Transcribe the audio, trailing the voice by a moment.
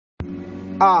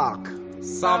Ark.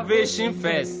 Salvation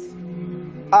first.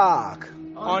 Ark.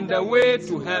 On the way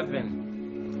to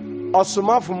heaven.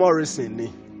 Osumafo Morrison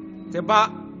ni. Teba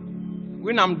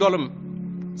winam dolum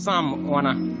Sam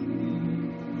wana.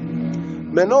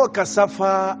 Meno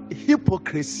kasafa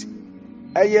hypocrisy.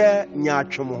 Eye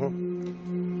nyatwom ho.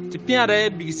 Tipiare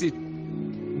bigisi.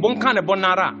 Bonka ne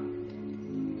bonara.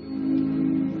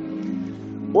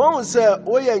 One say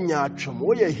oye nyatwom,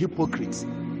 oye hypocrite.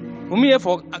 Umiye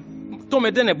for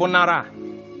tomede ne bonara.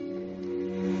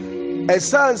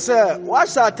 Esan say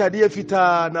wasa atade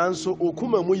fita nanso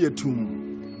okuma mu yetum.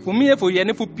 Umiye for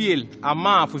yene fu piel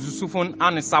ama fu susufon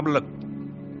an sablek.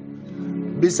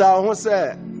 Bisa ho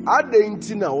say ade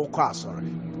nti na wokọ asore.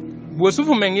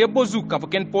 Bosufu menye bozu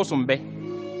kafuken posum be.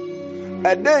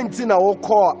 Ade nti na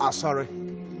wokọ asore.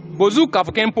 Bozu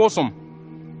kafuken posum.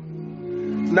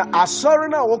 Na asore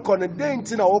na wokọ ne de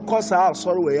nti na wokọ sa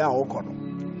asore we ya wokọ no.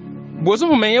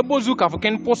 Bosufu menye bozu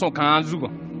kafuken posum kan azugo.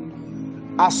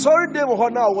 Asore dem ho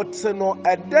na wote no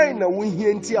eden na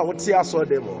wohie nti a wote asore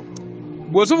dem ho.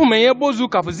 Bosufu menye bozu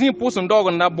kafuzin posum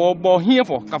dog na bo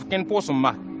hiefo kafuken posum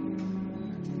ma.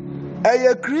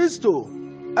 Eye Kristo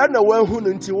ana wahu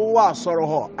no nti wo asore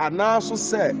ho anaso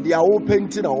se dia wo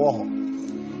penti na wo ho.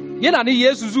 Yena ni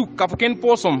Yesu zu kafuken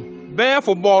posum be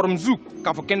fo borum zu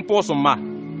kafuken posum ma.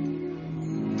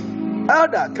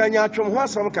 Elda kanya atwom ho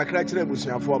asam kakra kire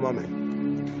busuafo ma me.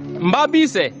 Mba bi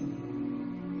se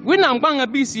winam gbanga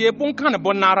bi sie bonka ne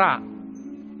bonara.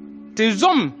 Te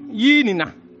zom yi ni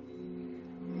na.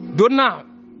 Dona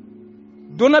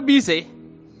bi se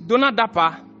dona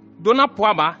dapa dona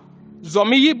poaba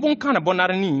zomi yi bonka ne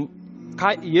bonara ni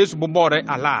ka Yesu bobore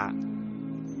ala.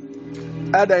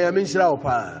 Elda ya minshira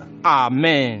opa.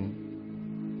 Amen.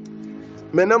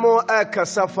 Menamo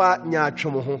akasafa nya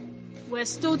atwom ho. We're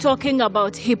still talking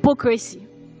about hypocrisy.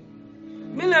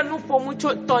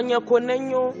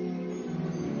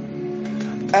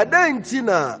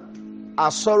 Adantina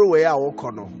asoro we ya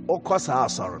wokọ no, okosa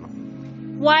asoro no.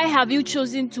 Why have you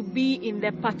chosen to be in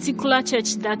the particular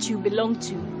church that you belong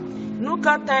to?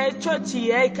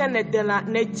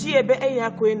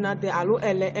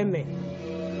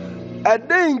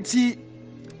 Adanti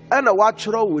ana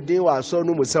wachoro wudin wa asoro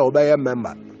no mu se obeye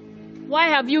member. Why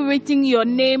have you written your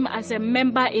name as a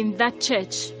member in that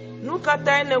church?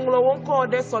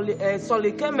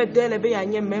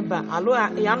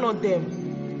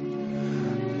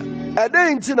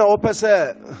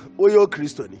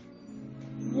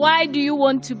 Why do you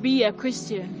want to be a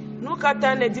Christian? Na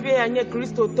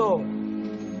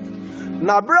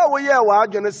bra wo ye wa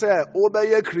adwene se wo be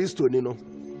ye Kristoni no.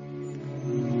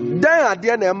 Dan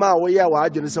ade na ema wo ye wa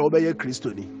adwene se wo be ye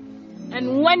Kristoni.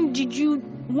 And when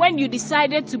you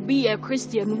decided to be a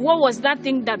Christian, what was that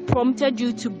thing that prompted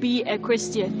you to be a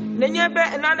Christian?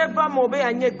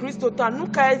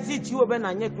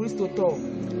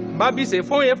 Babi se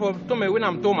fon ye for to me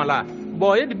winam to mala.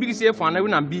 Boy ye the big se for na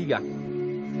winam biga.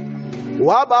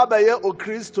 Wa ba ba ye o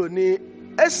Kristoni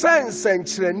essence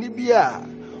enkyere ni bia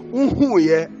unhu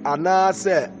ye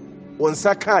anase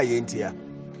wonsa kan ye ntia.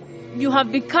 You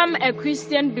have become a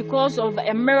Christian because of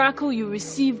a miracle you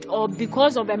received or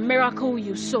because of a miracle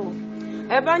you saw.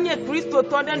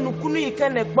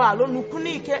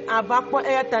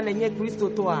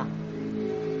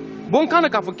 Bonka na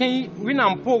kafuken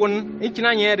winam pogon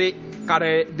ikina nyere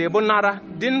kare de bonara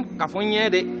din kafunye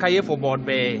de kaye for board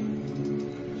be.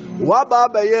 Wa ba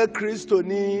ba ye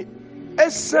Kristoni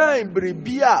esan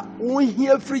bribia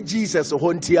unhia free Jesus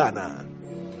ho ntia.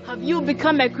 Have you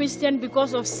become a Christian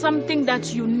because of something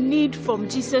that you need from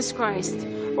Jesus Christ?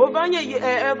 Bonka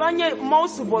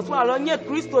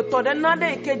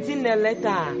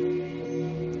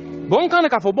na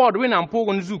kafu board winam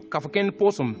pogon zu kafuken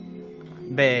posum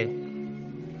be.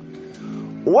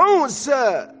 One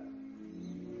say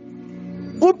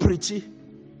o preachi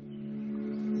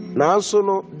nanso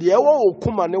no de wo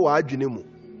okuma ne wa adwene mu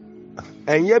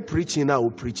enye preaching na o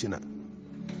preaching na.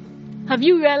 Have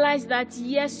you realized that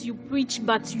yes, you preach,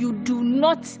 but you do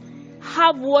not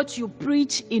have what you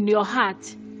preach in your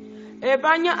heart?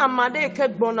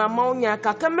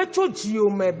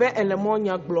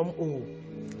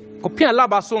 Kopia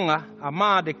laba songa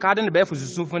ama de kaden be fu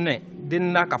susufu ne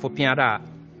din na kafopia da.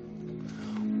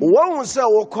 One say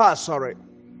wo kwa asore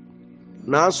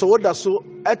nanso wo da so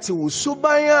ati wo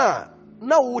suban a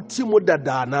na wo ti mu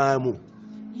dada na mu.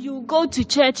 You go to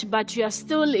church, but you are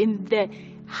still in the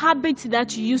habit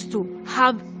that you used to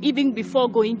have even before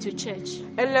going to church.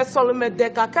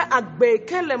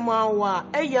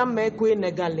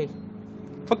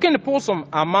 Foken posum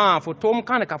ama fotom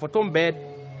kan ka fotom bed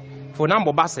for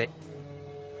nambo base.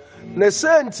 Ne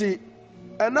senti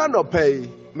ena no pay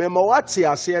mema wate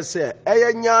aseɛ sɛ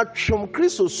ɛyɛ nyaatwom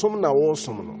Kristo som na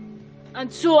wɔsom no.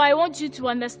 And so I want you to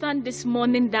understand this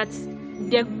morning that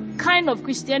the kind of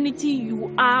Christianity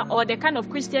you are, or the kind of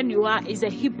Christian you are, is a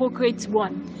hypocrite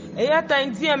one.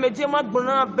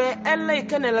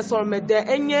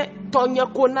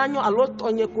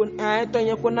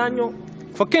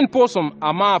 For ken posom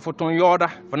ama for ton yoda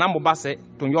for na mobase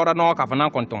ton yoda no ka for na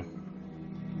konton.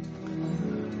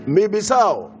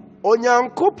 Mebisa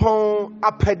Onyankopɔn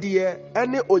apɛdeɛ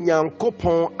ɛne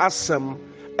Onyankopɔn asɛm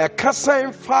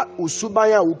ɛkasan fa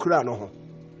usuban a wukura no ho.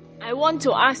 I want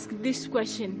to ask this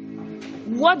question.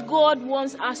 What God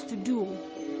wants us to do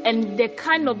and the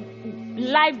kind of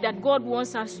life that God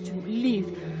wants us to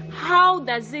live, how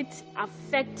does it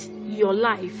affect your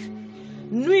life?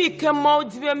 Nui kemo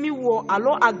dwe mi wo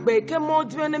alo agbe kemo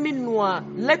dwe ne mi noa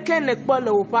leke ne kpo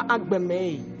le wo pa agbe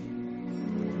me.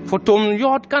 For tom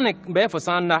yod kan ek be for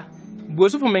sanda.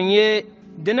 Bosu for menye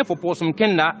dene for posom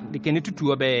kenda de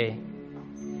kenitutu be.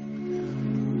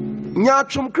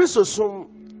 Nyaatwom Kristo som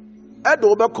ɛde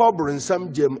wobɛkɔ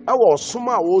brensam gem ɛwɔ som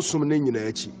a wɔsom ne nyina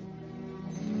akyi.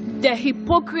 The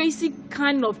hypocrisy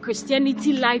kind of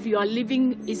Christianity life you are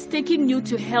living is taking you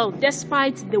to hell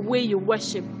despite the way you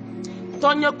worship.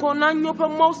 Tonya kona nyope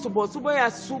mo subo ya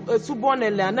subo ne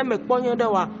le na me kponyo de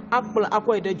wa akpla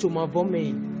akwa ide juma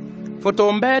vome. For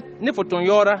tom bed ne for ton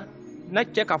yora na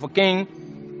check for king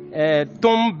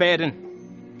tom beden.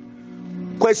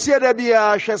 Kwasie da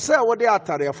bia hwɛ sɛ wode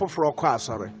atare foforo kɔ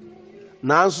asɔre.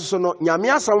 Nanso so no nyame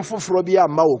asam foforo bia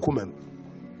ma wo kumam.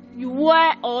 You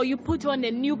wear or you put on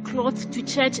a new cloth to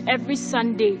church every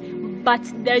Sunday, but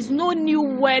there's no new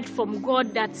word from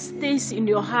God that stays in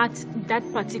your heart that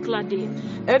particular day.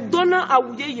 Edona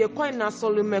awuye ye coin na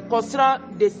solume kosra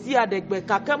de sia de gbe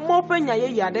kake mo penya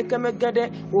ye ya de keme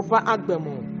gede opa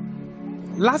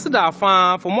agbemo. Last da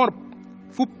fa for more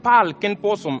fu pal ken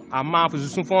posom ama fu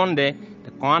susun fonde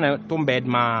de kwana tom bed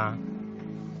ma.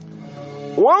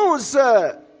 One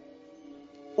say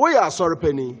we are sorry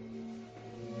penny.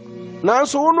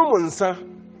 Nanso wonu munsa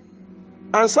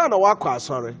ansa na wakɔ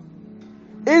asɔre.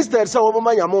 Instead sɛ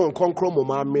wɔbɛma nyame nkonkro mo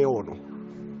ma me wo no.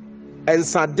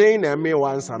 Ensa den na me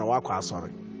wansa na wakɔ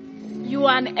asɔre. You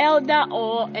are an elder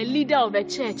or a leader of a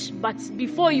church, but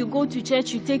before you go to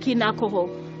church you take in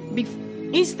alcohol.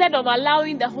 Instead of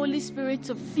allowing the Holy Spirit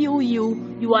to fill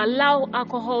you, you allow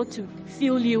alcohol to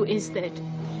fill you instead.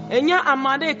 Enya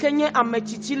amade kenye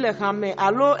amechichi le hame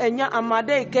alo enya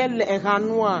amade ke le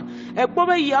ehanua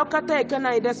ekpobe ya kata ke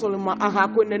na ide solma aha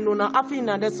ko ne no na afi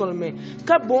na de solme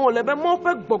ke bon le be mo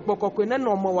pe gbogboko ko ne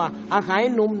no mo wa aha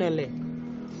enum ne le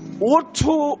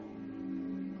woto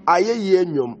ayeye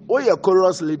nyom oya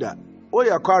chorus leader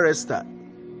oya chorister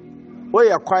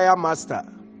oya choir master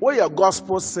oya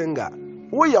gospel singer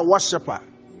oya worshiper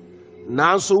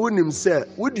nanso wonim se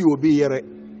wodi obi yere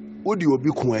wodi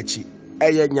obi ku achi.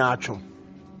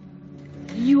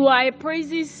 You are a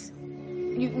praises,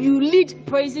 you lead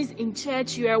praises in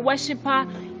church, you are a worshiper,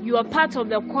 you are part of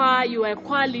the choir, you are a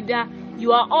choir leader,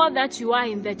 you are all that you are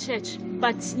in the church,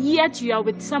 but yet you are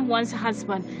with someone's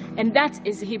husband, and that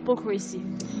is hypocrisy.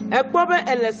 Ekpobe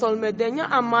elesol medenya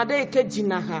amade ke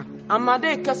jinaha,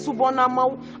 amade ke subona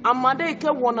mau, amade ke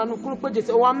wona nukuru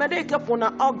jese, o amade ke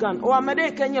fona organ, o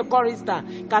amade ke nye chorister,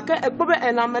 kake ekpobe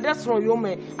elamede sron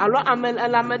yome, alo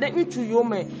elamede inchu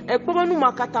yome, ekpobe nu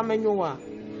makata menyowa,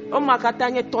 o makata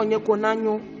nye tonye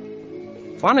konanyo.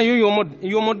 Fana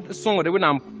yomo songo de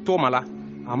wina tomala,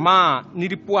 ama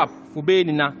niri puap fube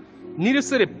nina, niri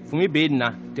sirip fumi be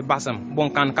nina, te basam,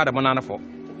 bonkan kada banana fo.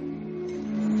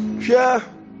 Sure.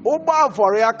 Oba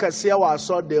for ya kase wa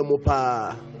so de mu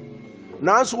pa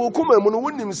nanso wo kuma mu no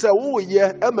wonim se wo ye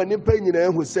emani pa nyina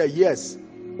ehu se yes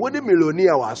wo di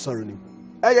millionaire wa asori ni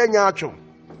eye nyaatwo.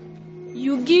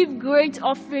 You give great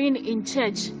offering in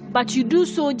church, but you do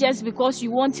so just because you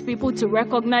want people to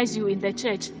recognize you in the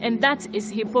church, and that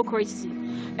is hypocrisy.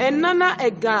 Enana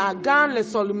ega gan le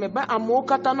solume ba amo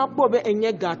kata na kpo be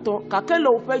enye gato kakele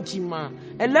ope jima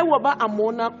elewo ba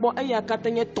amo na kpo eya kata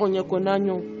nye tonye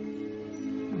konanyo.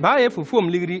 Ba ye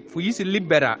fufum ligri fu yisi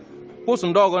libera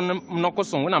posun dogon mnoko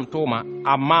son wonam toma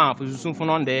ama fu susun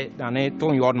funonde dane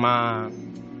ton yodma.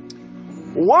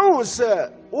 One say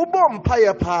ubo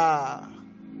mpaye pa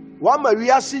wa ma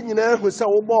wiase nyina hu se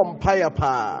ubo mpaye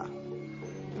pa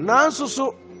nanso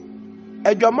so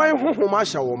adwaman honhom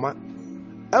ahya wo ma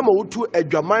ama wutu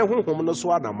adwaman honhom no so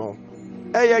adamo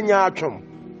eye nyaatwom.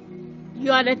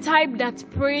 You are the type that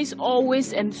prays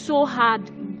always and so hard,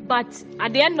 but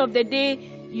at the end of the day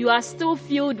you are still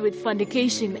filled with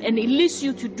fornication, and it leads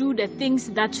you to do the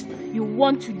things that you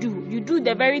want to do. You do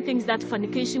the very things that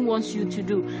fornication wants you to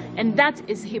do, and that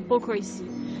is hypocrisy.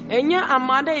 enya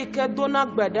amade ike dona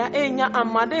gbeda enya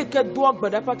amade ike do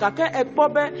gbeda pa kake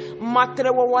ekpobe matre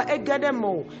wo egede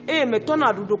mo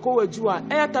metona dudoko wejua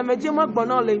tameje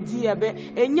magbona lendi ebe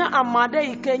enya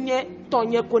amade ike nye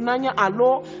tonye konanya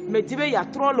alo medibe ya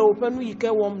trolo openu ike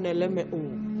wom neleme o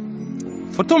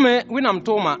fotome winam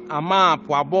toma ama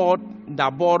po abod da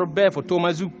bor be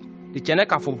fotoma zu de chene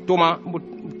ka fotoma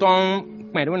ton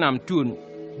kwen winam tun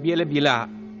biela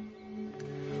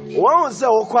One say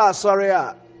okwa sorry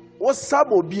a wo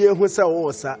sabo bie hu say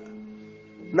wo sa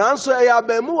nanso e ya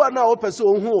ba mu wa na wo pese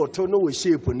ohu oto no wo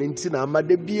shape ne nti na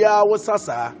amade bia wo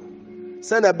sasa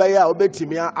se na ba ya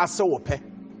obetimi ase wo pe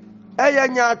e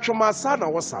nya atwoma sa na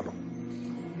wo sa no.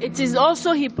 It is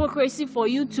also hypocrisy for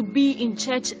you to be in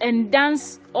church and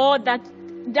dance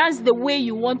the way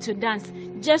you want to dance,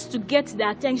 just to get the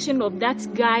attention of that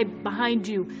guy behind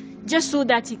you, just so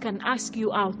that he can ask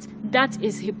you out. That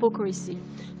is hypocrisy.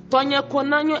 Tonye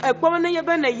konanyo ekpome ne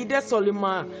yebe na yide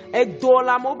solima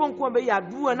dola mo bon ko be ya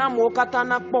duwe na mo kata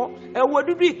na kpo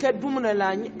wodudu ike dum na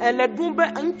la ele dum be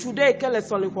ntude ike le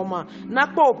solikoma na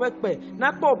kpo opepe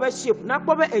na kpo ope shape na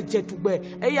kpo be ejetugbe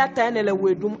ya ta na le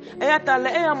wedum ya ta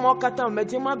le ya mo kata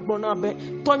meji ma gbona be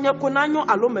tonye konanyo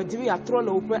alo meji ya tro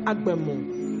le ope agbemo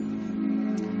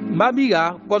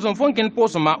mabiga kozon fonken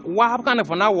posoma wa hapkane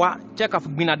fona wa check af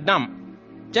gbina dam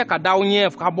check a down here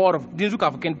for bor dinzu ka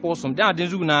ken posom dan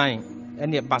dinzu nai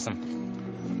ene basam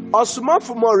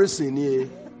Osmafo Morrison ni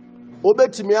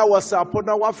obetimi a WhatsApp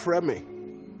na wa frame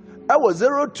e wo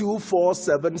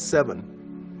 02477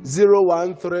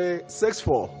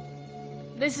 01364.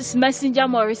 This is Messenger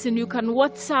Morrison. You can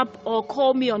WhatsApp or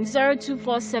call me on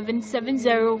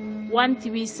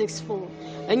 0247701364.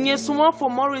 Enye suma for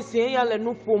Morris ya le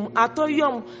nupum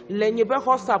atoyom le nyebe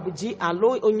hosabuji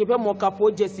alo onyebe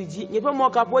mokapo jesiji nyebe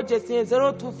mokapo jesi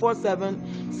 0247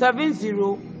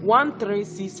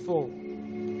 701364.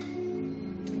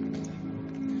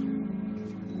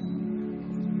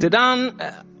 Tedan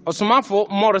Osmafo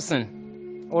Morrison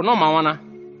o no mawana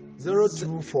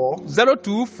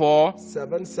 024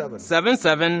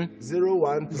 77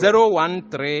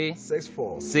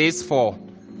 01364.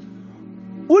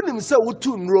 Wonim se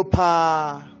wotu nro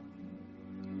pa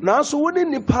na so woni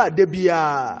nipa de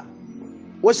bia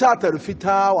wo sha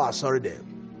tarfita wa asore de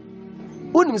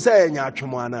wonim se enya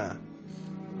atwemo ana.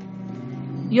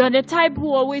 You are the type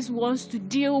who always wants to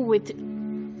deal with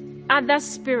other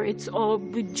spirits or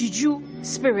with juju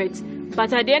spirits,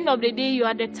 but at the end of the day you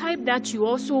are the type that you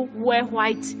also wear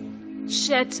white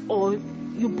shirt or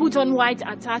you put on white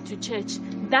attire to church.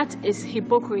 That is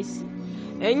hypocrisy.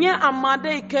 Enye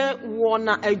amade ke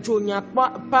wona ejonya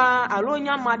pa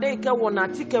alonya amade ke wona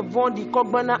tike vondi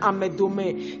kogbana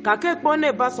amedome kake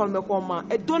pone ba solme koma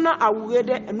edona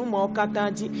awurede enuma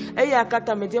okataji eya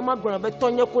kata meje magbona be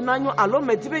tonye kunanyo alo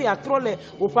medibe ya trole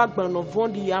opa gbano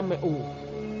vondi ya me o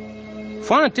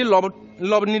fana ti lob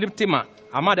ni diptima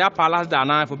amade apalas da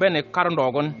na fo bene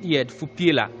karndogon yed fu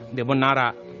piela de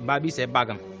bonara babi se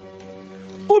bagam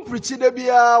O preach de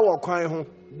bia wo kwan ho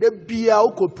de bia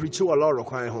uko preach wo loro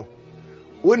kwan ho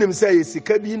wonim say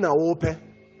yesika bi na wo pe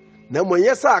na mo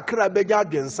yesa akra beja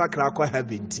adwensa kra kwa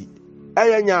heaven ti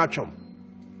enya atwom.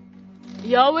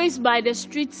 You're always by the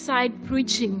street side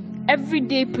preaching, every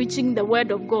day preaching the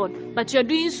word of God, but you're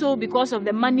doing so because of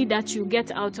the money that you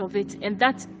get out of it, and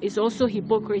that is also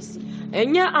hypocrisy.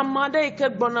 Enya amade ike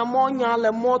gbona monya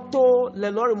le moto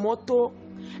le lori moto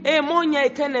monya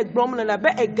ike ne gbom le be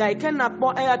ega ike na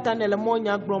kpo eyata ne le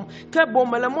monya gbom ke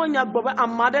bom le monya gbom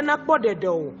amade na kpo dede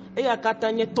o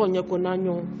eyakata nye tonye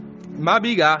konanyo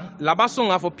mabiga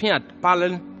labasonga fo piat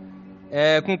palen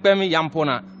kunpemi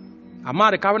yampona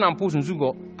amare ka na mpusun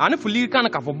zugo ane fuli kan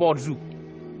ka fo board zu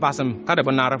basam kada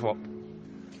banara fo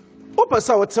O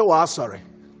pesa wote wa asore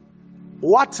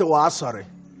wate wa asore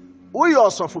wo ye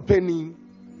osofo pani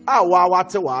a wa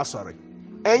wate wa asore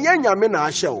enye nyame na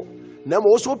ahyew na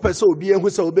mo so pesa obi ehu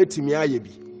se obetimi aye bi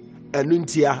enu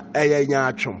ntia eye nya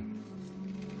atwom.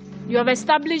 You have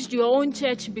established your own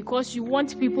church because you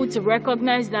want people to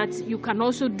recognize that you can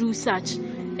also do such,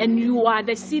 and you are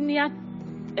the senior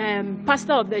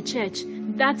pastor of the church.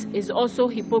 That is also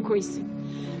hypocrisy.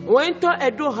 Wento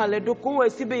edo haledo ko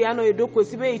wesibe ya no edo ko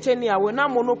sibe icheni awe na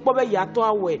mono kpobe ya to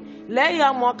awe le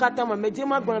ya mo kata ma meje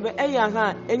magbona be eya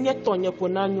ha enye tonye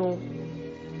konanyo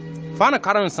fana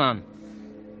karansan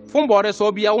fun bore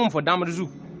so bia won fo damru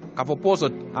ka fo poso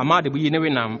amade bu yine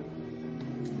wenam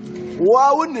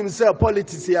Wa wonim say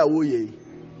politics ya wo ye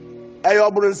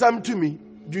obrunsam tumi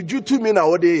juju tumi na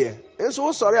wo de ye enso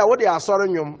wo sori a wo de asori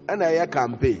nwom na ye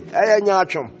campaign nya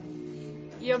atwom.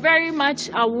 You're very much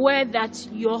aware that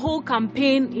your whole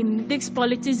campaign in this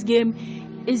politics game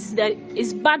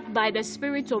is backed by the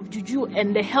spirit of juju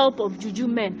and the help of juju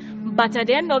men. But at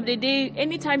the end of the day,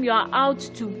 anytime you are out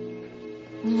to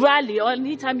rally or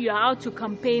anytime you are out to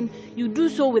campaign, you do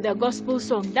so with a gospel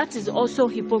song. That is also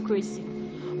hypocrisy.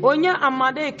 Onya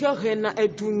amade ke hena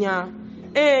edunya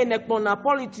ne kpona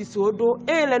politics odo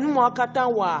le nu akata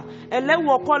wa ele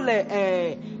wo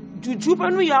kole juju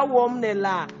benu ya wom ne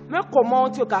la me komo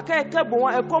ti ka ke bo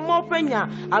e komo penya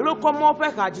alo komo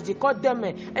pe ka jiji ko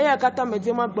deme ya kata me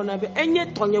je magbona be enye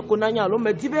tonye konanya alo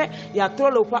me dibe ya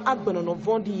trolo kwa agbona no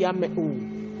vondi ya me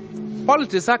o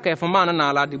politics aka for man na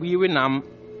ala de wi nam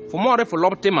for more for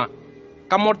lobtema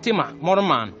kamortema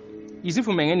morman isi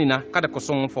fu mengeni na kada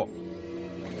kosong for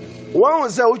wan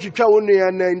se utwitwa wonu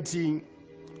ya 19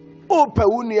 opa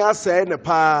wonu ya se ne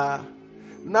pa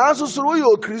na asosoro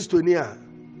yo kristoni a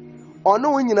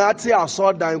ono nyina ate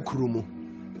aso dan kurumu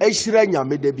ehira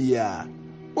nyame da bia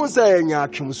unse nya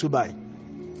atwum subai.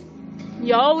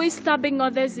 You're always stabbing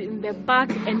others in the back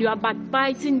and you are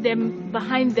backbiting them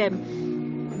behind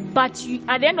them. But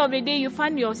at the end of the day, you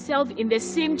find yourself in the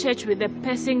same church with the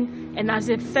person and as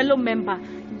a fellow member.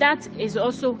 That is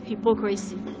also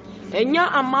hypocrisy.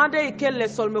 Enya amade ike le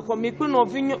solme ko mi kpe no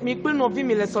vi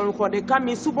mi le solme ko de ka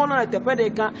mi subona le tepe de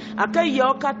ka aka ye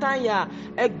okata ya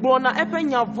egbona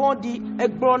epenya vodi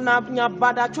egbona nya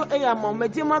badacho e ya mo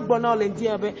medi ma gbona ole ndi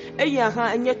ebe e ya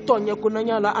ha enye tonye ko na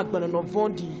nya la agbana no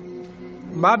vodi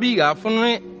babi ga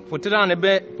funne fotira ne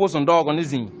be poson dog on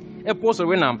zin e poso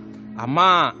we nam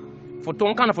ama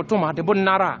foton kana foton ma de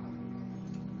bonara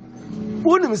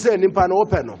unim se nimpa no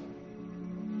ope no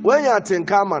wanya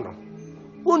tenka ma no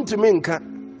untimi nka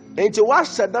enti wahye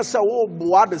se wo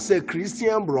boa de se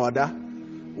Christian brother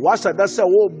wahye se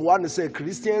wo boa ne se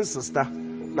Christian sister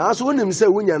na so unim se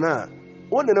wunya na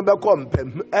woni ne be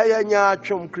kompem enya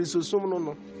atwom Christosum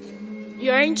no.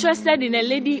 You are interested in a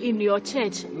lady in your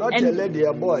church. Not a lady,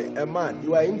 a boy, a man.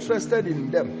 You are interested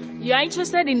in them. You are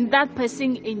interested in that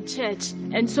person in church.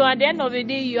 And so at the end of the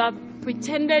day, you have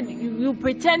pretended, you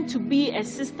pretend to be a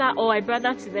sister or a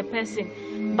brother to the person.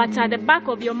 But at the back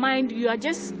of your mind, you are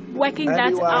just working and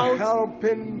that you are out.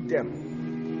 Helping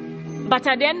them. But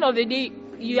at the end of the day,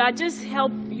 you are just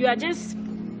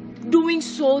doing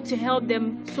so to help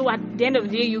them. So at the end of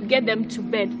the day, you get them to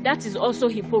bed. That is also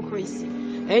hypocrisy.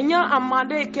 Enya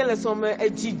amade kele some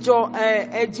ejijo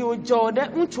de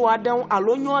unchu aden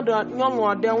alo nyonu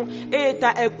aden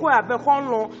ta ekwa abe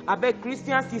konlo abe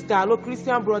Christian sister alo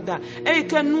Christian brother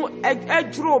kenu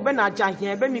ejuro be na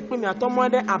jahie be mi pe mi atomo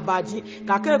de abaji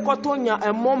ka ke kotonya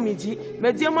emomiji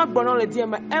medie ma gbono le die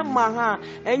ma ema ha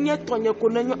enye tonye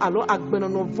konanyo alo agbeno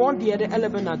no vondi de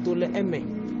elebe na dole eme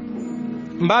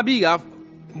mbabi ga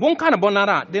bon kana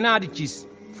bonara de na adichis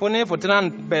fone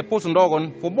fotran be poson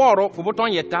dogon fo boro fo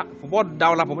boton yeta fo bod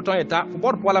dawla fo boton yeta fo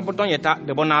bod pola boton yeta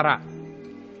de bonara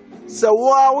se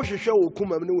wo hwehwe wo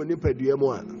kuma ne woni padua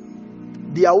mu a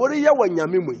dia wori ye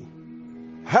wanyame mu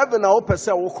heaven a wo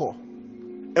pese wo kɔ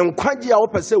enkwagye a wo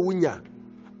pese wunya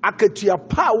akatua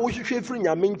pa wo hwehwe firi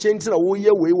nyame nkyenti na wo ye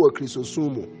wei wo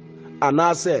Kristosum mu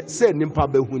anase se nimpa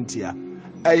behuntia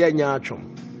eye nya atwom.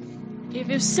 If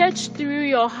you search through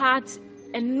your heart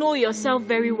and know yourself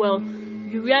very well,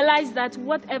 you realize that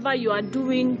whatever you are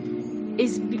doing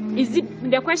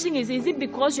the question is it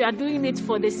because you are doing it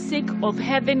for the sake of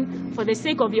heaven, for the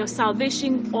sake of your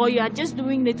salvation, or you are just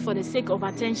doing it for the sake of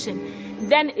attention?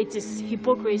 Then it is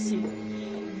hypocrisy.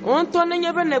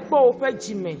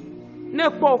 Ne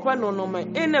kpo opa nonome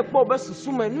ne kpo be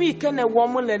susume nu ike ne wo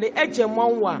mu lele eje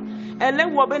monwa ele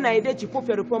wo be na ide chipo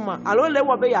ferupoma alo le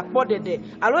wo be yakpo dede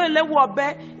alo le wo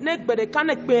be ne gbede kan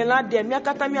pe la de mi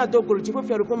akata mi adogoro chipo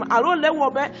ferupoma alo le wo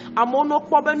be amono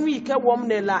kpo be nu ike wo mu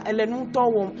ne la ele nu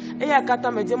ton wo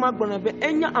akata meje magbona be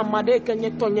enya amade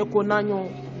kenye tonye ko nanyo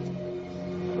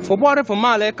fo bore fo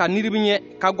male ka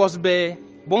niribinye ka gosbe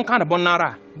bon kan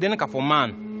bonara den ka fo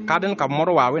man ka den ka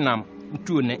moro wa we nam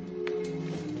tuone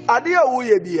ade a wo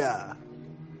ye bia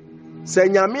se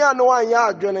nyame anu anya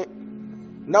adwene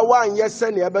na wanye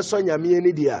se ne ebeso nyame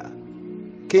ni dia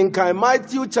kinkan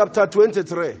Matthew chapter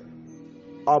 23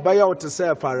 obaya wo te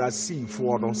se Pharisee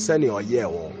fo no se ne oye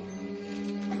wo.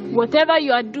 Whatever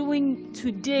you are doing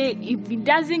today, if it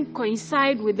doesn't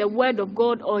coincide with the word of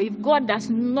God, or if God does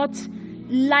not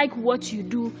like what you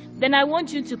do, then I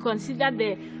want you to consider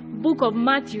the book of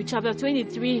Matthew chapter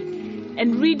 23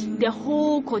 and read the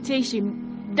whole quotation.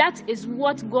 That is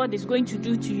what God is going to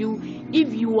do to you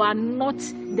if you are not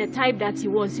the type that he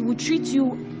was. He will treat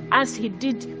you as he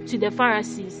did to the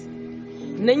Pharisees.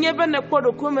 nenye be ne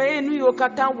kpodo kuma enu yo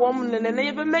kata wom ne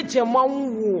nenye be meje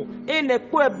manwu ne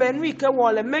kpo ebe nu ike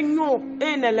wole menyo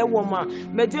ne le woma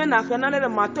medwe na kana le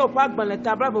mate opa gbanle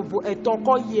tabra bobo eton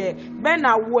ko ye be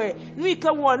na we nu ike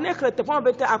wo ne krete pon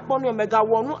bete akponu mega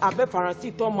wonu abe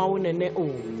faransi to ma wo nene o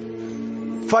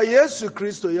fa Yesu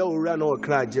Kristo ya owura na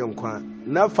okra agye nkwa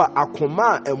na fa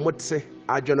akoma emotse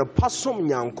adwene pasom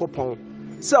nyankopon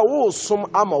se wo som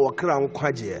ama wokra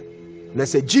nkwagye na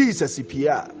se Jesus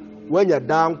pia wanya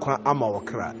da nkwa ama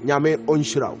wokra nyame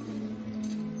onhyiraw.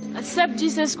 Accept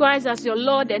Jesus Christ as your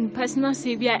Lord and personal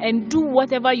Savior and do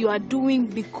whatever you are doing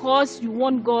because you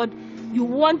want God, you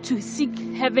want to seek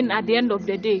heaven at the end of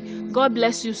the day. God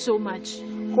bless you so much.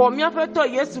 Komia feto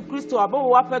Yesu Kristo abo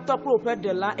wa feto pro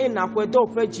pedela na kwedo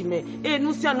pejime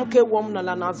nu sia no ke wom na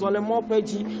la nazole mo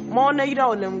peji mo na ira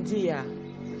olemdi ya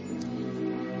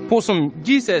Posom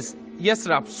Jesus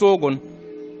yesrap sogon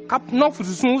kap no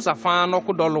fususun safa no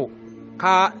ko dolo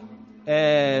ka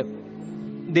de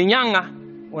nyanga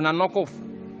ona noko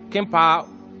kempa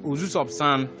ozus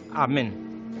san amen.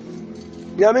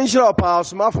 Nyame nhyira pa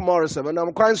so mafo Morris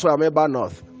na kwan so ameba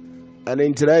north and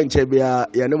in today nche bia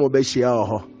ya ne mo be hia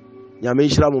ho. Nyame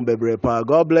nhyira mo bebre pa.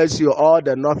 God bless you all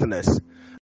the northness.